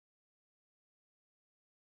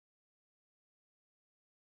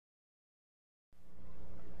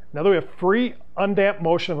Now that we have free undamped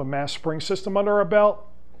motion of a mass spring system under our belt,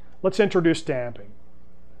 let's introduce damping.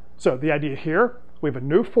 So the idea here, we have a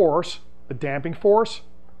new force, the damping force.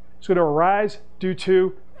 It's going to arise due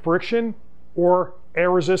to friction or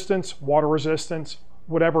air resistance, water resistance,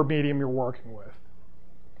 whatever medium you're working with.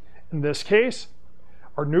 In this case,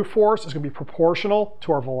 our new force is going to be proportional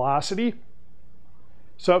to our velocity.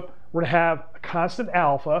 So we're going to have a constant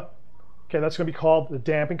alpha. Okay, that's going to be called the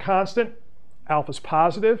damping constant. Alpha is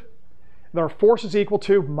positive. And then our force is equal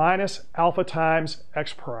to minus alpha times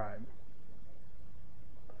x prime.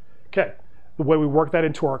 Okay, the way we work that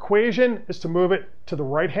into our equation is to move it to the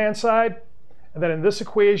right-hand side. And then in this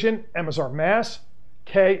equation, m is our mass,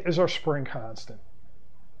 k is our spring constant.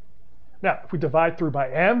 Now, if we divide through by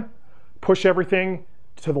m, push everything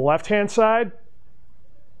to the left-hand side,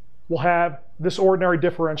 we'll have this ordinary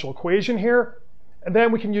differential equation here, and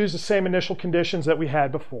then we can use the same initial conditions that we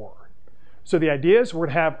had before. So the idea is we're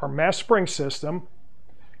going to have our mass spring system.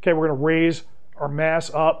 Okay, we're going to raise our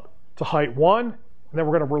mass up to height 1, and then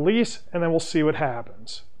we're going to release, and then we'll see what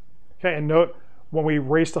happens. Okay, and note, when we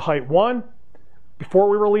raise to height 1, before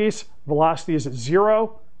we release, velocity is at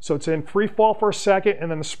 0, so it's in free fall for a second,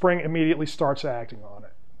 and then the spring immediately starts acting on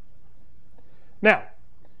it. Now,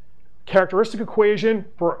 characteristic equation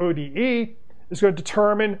for ODE is going to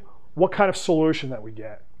determine what kind of solution that we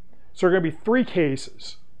get. So there are going to be 3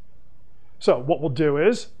 cases. So what we'll do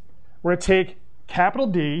is, we're going to take capital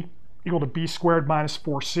D equal to b squared minus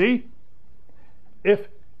 4c. If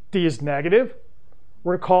D is negative,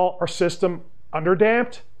 we're going to call our system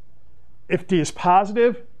underdamped. If D is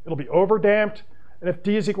positive, it'll be overdamped. And if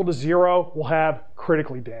D is equal to 0, we'll have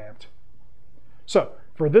critically damped. So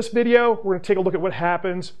for this video, we're going to take a look at what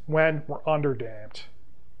happens when we're underdamped.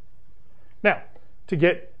 Now, to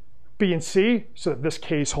get B and C so that this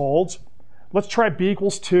case holds, let's try B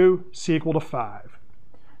equals 2, C equal to 5.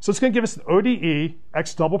 So it's going to give us an ODE,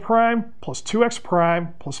 x double prime plus 2x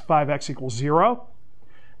prime plus 5x equals 0.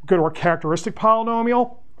 We go to our characteristic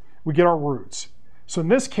polynomial, we get our roots. So in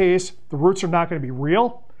this case, the roots are not going to be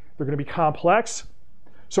real, they're going to be complex.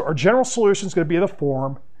 So our general solution is going to be the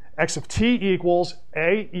form x of t equals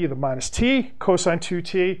a e to the minus t cosine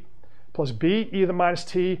 2t plus b e to the minus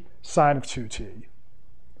t sine of 2t.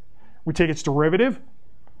 We take its derivative.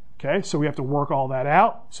 Okay, so we have to work all that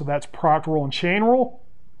out. So that's product rule and chain rule.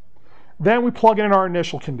 Then we plug in our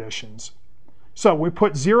initial conditions. So we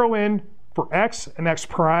put 0 in for x and x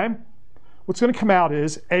prime. What's going to come out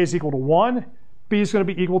is a is equal to 1, b is going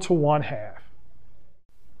to be equal to 1/2.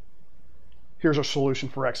 Here's our solution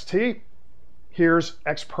for xt. Here's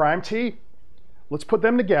x prime t. Let's put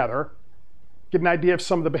them together, get an idea of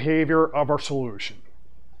some of the behavior of our solution.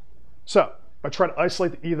 So if I try to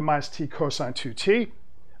isolate the e to the minus t cosine 2t,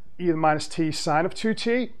 e to the minus t sine of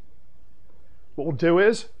 2t, what we'll do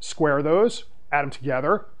is square those, add them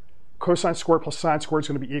together. Cosine squared plus sine squared is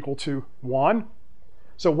going to be equal to 1.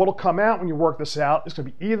 So what will come out when you work this out is going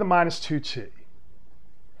to be e to the minus 2t.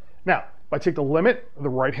 Now, if I take the limit of the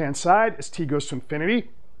right-hand side as t goes to infinity,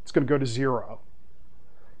 it's going to go to 0.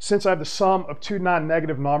 Since I have the sum of 2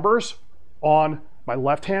 non-negative numbers on my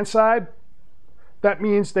left-hand side, that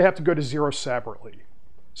means they have to go to 0 separately.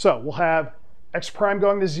 So we'll have x prime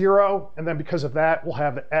going to 0, and then because of that, we'll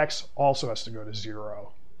have the x also has to go to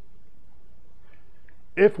 0.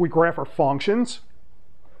 If we graph our functions,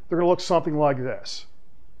 they're going to look something like this.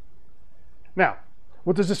 Now,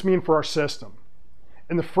 what does this mean for our system?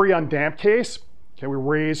 In the free undamped case, okay, we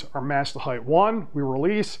raise our mass to height 1, we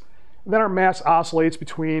release, and then our mass oscillates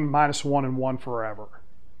between -1 and 1 forever.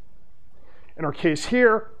 In our case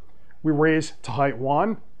here, we raise to height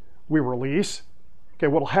 1, we release. Okay,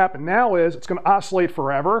 what will happen now is it's going to oscillate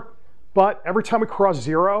forever, but every time we cross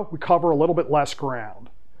 0, we cover a little bit less ground.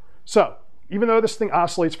 So even though this thing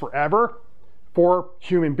oscillates forever, for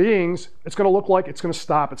human beings, it's going to look like it's going to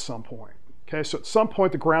stop at some point. Okay, so at some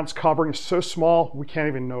point the ground's covering is so small we can't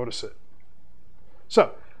even notice it.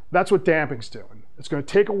 So that's what damping's doing. It's going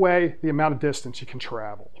to take away the amount of distance you can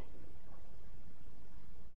travel.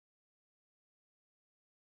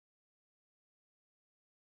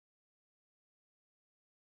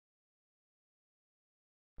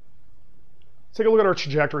 Let's take a look at our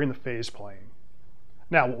trajectory in the phase plane.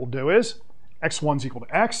 Now what we'll do is x1 is equal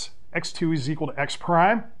to x, x2 is equal to x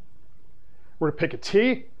prime. We're going to pick a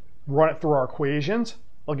t, run it through our equations.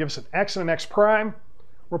 It'll give us an x and an x prime.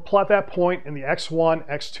 We'll plot that point in the x1,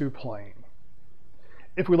 x2 plane.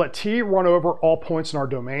 If we let t run over all points in our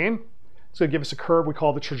domain, it's going to give us a curve we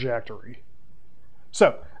call the trajectory.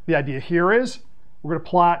 So the idea here is we're going to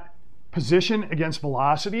plot position against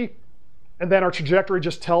velocity, and then our trajectory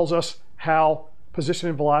just tells us how position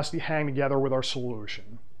and velocity hang together with our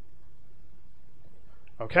solution.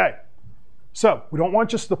 Okay, so we don't want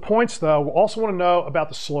just the points though, we also want to know about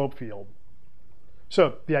the slope field.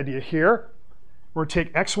 So the idea here, we're going to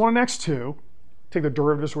take x1 and x2, take the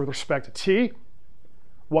derivatives with respect to t.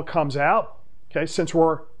 What comes out, okay, since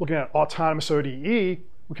we're looking at autonomous ODE,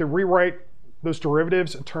 we can rewrite those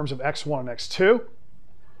derivatives in terms of x1 and x2.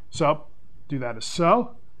 So do that as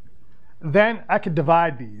so. Then I could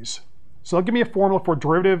divide these. So that'll give me a formula for a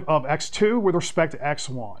derivative of x2 with respect to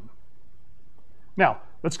x1. Now,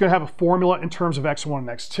 that's going to have a formula in terms of x1 and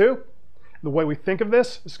x2. The way we think of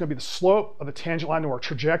this is going to be the slope of the tangent line to our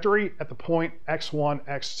trajectory at the point x1,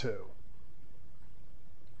 x2.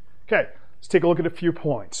 Okay, let's take a look at a few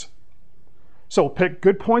points. So we'll pick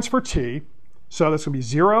good points for t. So that's going to be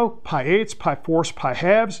 0, pi8, pi4, pi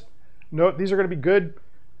halves. Note these are going to be good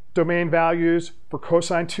domain values for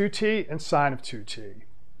cosine 2t and sine of 2t.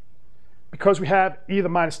 Because we have e to the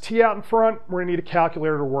minus t out in front, we're going to need a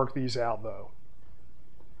calculator to work these out though.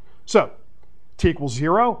 So t equals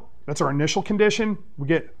 0, that's our initial condition. We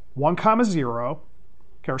get 1 comma 0.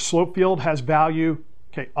 Okay, our slope field has value,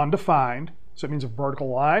 okay, undefined, so it means a vertical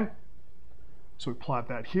line. So we plot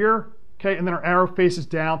that here. Okay, and then our arrow faces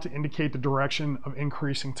down to indicate the direction of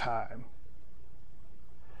increasing time.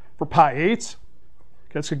 For pi8, okay,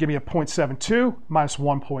 that's going to give me a 0.72 minus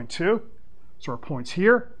 1.2. So our points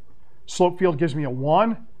here. Slope field gives me a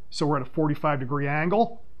 1, so we're at a 45-degree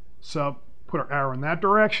angle. So put our arrow in that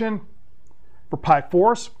direction. For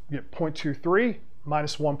pi4, we get 0.23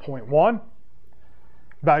 minus 1.1.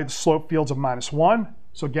 Value of the slope field's a minus 1.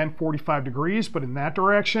 So again, 45 degrees, but in that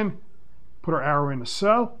direction. Put our arrow into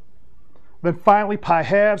so. Then finally, pi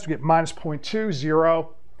halves, we get minus 0.2,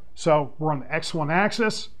 0. So we're on the x1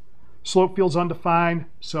 axis. Slope field's undefined,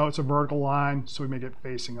 so it's a vertical line, so we make it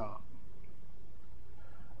facing up.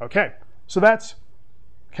 Okay, so that's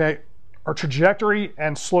our trajectory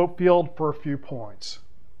and slope field for a few points.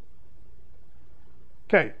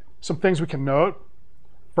 Okay, some things we can note.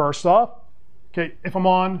 First off, okay, if I'm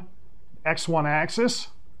on x1 axis,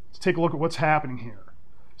 let's take a look at what's happening here.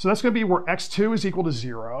 So that's going to be where x2 is equal to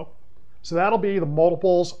 0. So that'll be the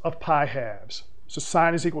multiples of pi halves. So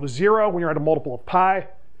sine is equal to 0 when you're at a multiple of pi.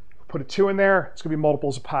 Put a 2 in there, it's going to be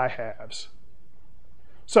multiples of pi halves.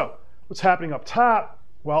 So what's happening up top?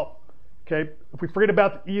 Well, okay, if we forget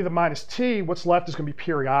about the e to the minus t, what's left is going to be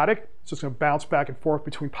periodic. So it's going to bounce back and forth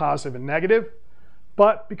between positive and negative.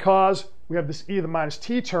 But because we have this e to the minus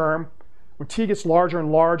t term, when t gets larger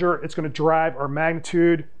and larger, it's going to drive our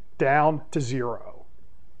magnitude down to 0.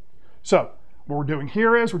 So what we're doing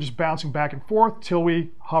here is we're just bouncing back and forth till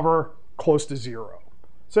we hover close to 0.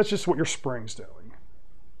 So that's just what your spring's doing.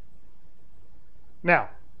 Now,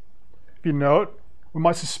 if you note, we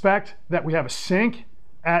might suspect that we have a sink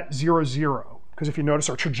at 0, 0. Because if you notice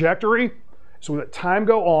our trajectory, so with time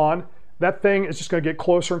go on, that thing is just going to get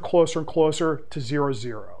closer and closer and closer to 0,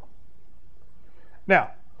 0.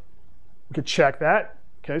 Now, we could check that.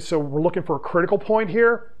 Okay, so we're looking for a critical point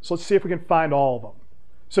here. So let's see if we can find all of them.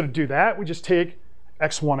 So to do that, we just take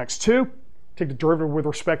x1, x2, take the derivative with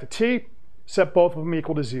respect to t, set both of them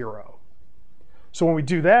equal to 0. So when we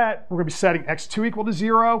do that, we're going to be setting x2 equal to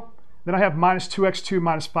 0. Then I have minus 2x2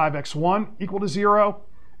 minus 5x1 equal to 0.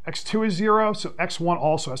 x2 is 0, so x1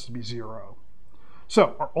 also has to be 0.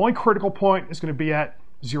 So our only critical point is going to be at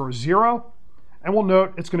 0, 0. And we'll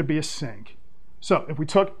note it's going to be a sink. So if we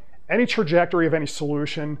took any trajectory of any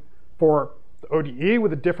solution for the ODE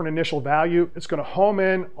with a different initial value, it's going to home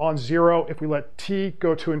in on 0 if we let t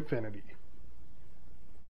go to infinity.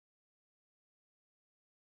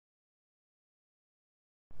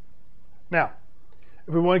 Now,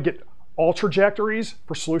 if we want to get all trajectories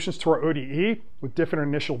for solutions to our ODE with different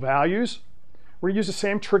initial values, we're going to use the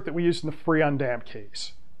same trick that we used in the free undamped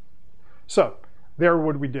case. So, there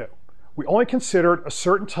what did we do? We only considered a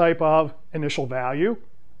certain type of initial value.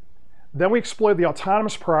 Then we exploited the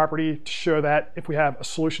autonomous property to show that if we have a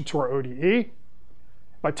solution to our ODE,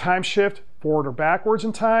 by time shift forward or backwards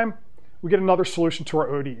in time, we get another solution to our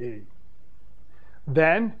ODE.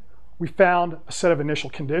 Then we found a set of initial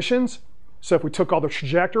conditions. So if we took all the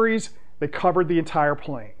trajectories, they covered the entire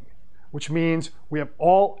plane, which means we have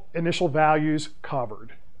all initial values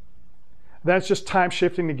covered. That's just time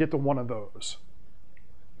shifting to get to one of those.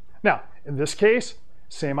 Now, in this case,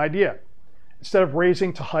 same idea. Instead of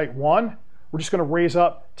raising to height 1, we're just going to raise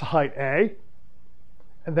up to height A.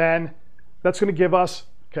 And then that's going to give us,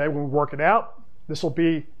 okay, when we work it out, this will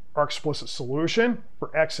be our explicit solution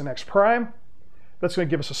for x and x prime. That's going to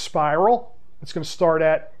give us a spiral. It's going to start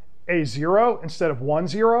at A0 instead of 1,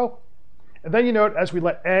 0. And then you note as we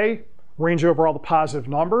let A range over all the positive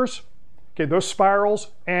numbers, okay, those spirals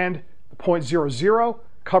and the point 0, 0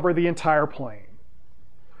 cover the entire plane.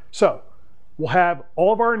 So we'll have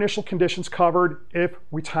all of our initial conditions covered if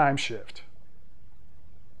we time shift.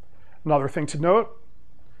 Another thing to note,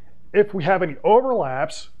 if we have any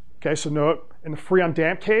overlaps, okay, so note in the free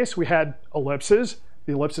undamped case, we had ellipses.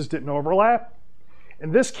 The ellipses didn't overlap.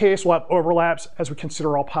 In this case, we'll have overlaps as we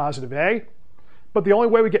consider all positive A, but the only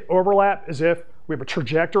way we get overlap is if we have a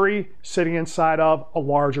trajectory sitting inside of a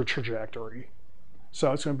larger trajectory.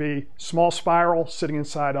 So it's going to be small spiral sitting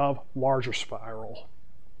inside of larger spiral.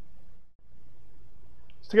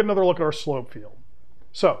 Let's take another look at our slope field.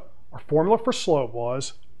 So our formula for slope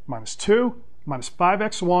was minus 2 minus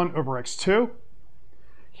 5x1 over x2.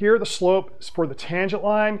 Here the slope is for the tangent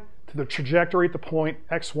line to the trajectory at the point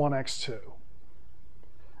x1, x2.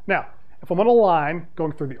 Now, if I'm on a line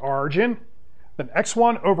going through the origin, then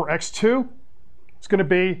x1 over x2 is going to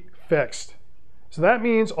be fixed. So that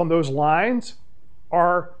means on those lines,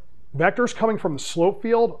 our vectors coming from the slope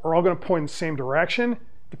field are all going to point in the same direction,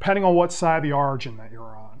 depending on what side of the origin that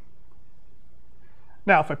you're on.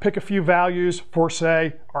 Now, if I pick a few values for,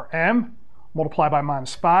 say, our m, multiply by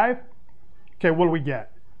minus 5, okay, what do we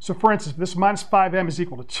get? So for instance, if this minus 5m is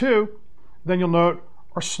equal to 2, then you'll note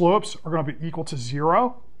our slopes are going to be equal to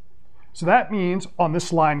 0. So that means on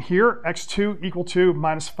this line here, x2 equal to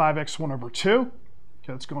minus 5x1 over 2. Okay,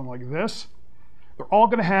 that's going like this. They're all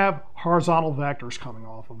going to have horizontal vectors coming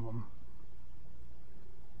off of them.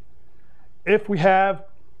 If we have,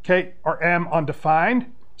 okay, our m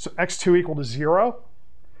undefined, so x2 equal to 0,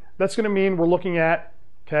 that's going to mean we're looking at,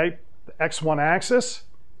 okay, the x1 axis,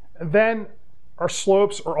 and then our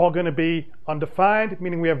slopes are all going to be undefined,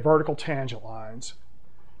 meaning we have vertical tangent lines.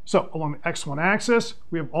 So along the x1 axis,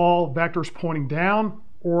 we have all vectors pointing down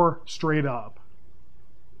or straight up.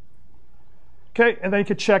 Okay, and then you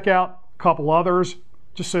could check out a couple others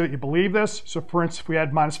just so that you believe this. So for instance, if we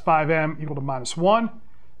had minus 5m equal to minus 1,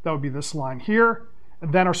 that would be this line here.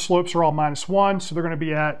 And then our slopes are all minus 1, so they're going to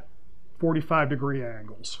be at 45-degree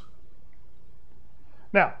angles.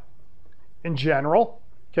 Now, in general,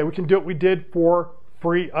 okay, we can do what we did for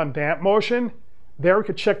free undamped motion. There we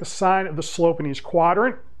could check the sign of the slope in each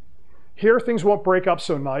quadrant. Here things won't break up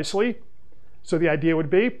so nicely. So the idea would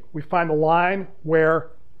be we find the line where,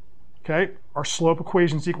 okay, our slope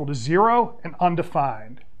equation is equal to 0 and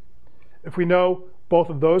undefined. If we know both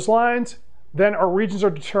of those lines, then our regions are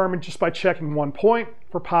determined just by checking one point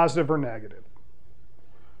for positive or negative.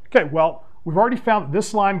 Okay, well, we've already found that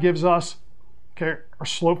this line gives us, okay, our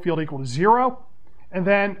slope field equal to 0, and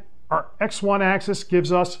then our x1 axis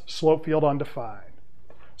gives us slope field undefined.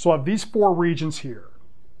 So we'll have these four regions here.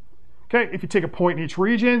 Okay, if you take a point in each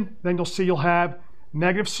region, then you'll see you'll have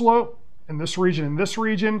negative slope in this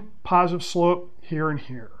region, positive slope here and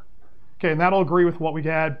here. Okay, and that'll agree with what we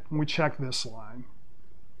had when we checked this line.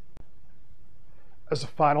 As a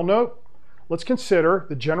final note, let's consider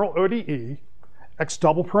the general ODE, x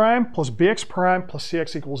double prime plus bx prime plus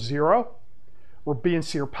cx equals 0, where b and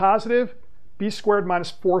c are positive, b squared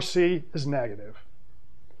minus 4c is negative.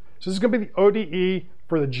 So this is going to be the ODE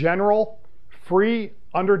for the general free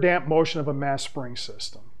underdamped motion of a mass spring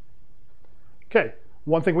system. Okay,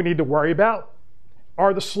 one thing we need to worry about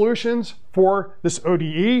are the solutions for this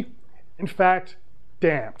ODE, in fact,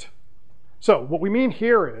 damped. So what we mean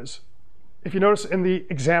here is, if you notice in the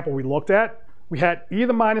example we looked at, we had e to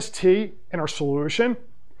the minus t in our solution,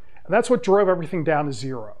 and that's what drove everything down to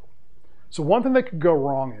 0. So one thing that could go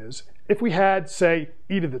wrong is, if we had, say,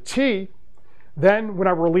 e to the t, then when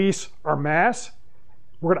I release our mass,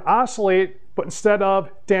 we're going to oscillate, but instead of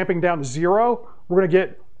damping down to 0, we're going to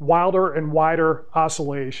get wilder and wider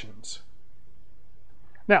oscillations.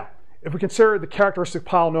 Now, if we consider the characteristic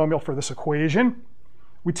polynomial for this equation,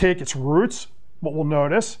 we take its roots, what we'll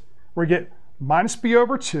notice, we get minus b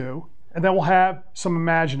over 2, and then we'll have some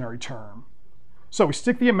imaginary term. So we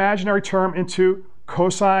stick the imaginary term into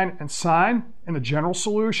cosine and sine in the general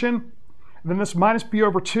solution, and then this minus b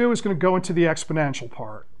over 2 is going to go into the exponential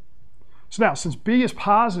part. So now, since b is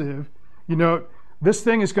positive, you note this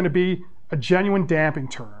thing is going to be a genuine damping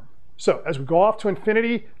term. So as we go off to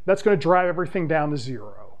infinity, that's going to drive everything down to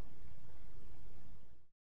 0.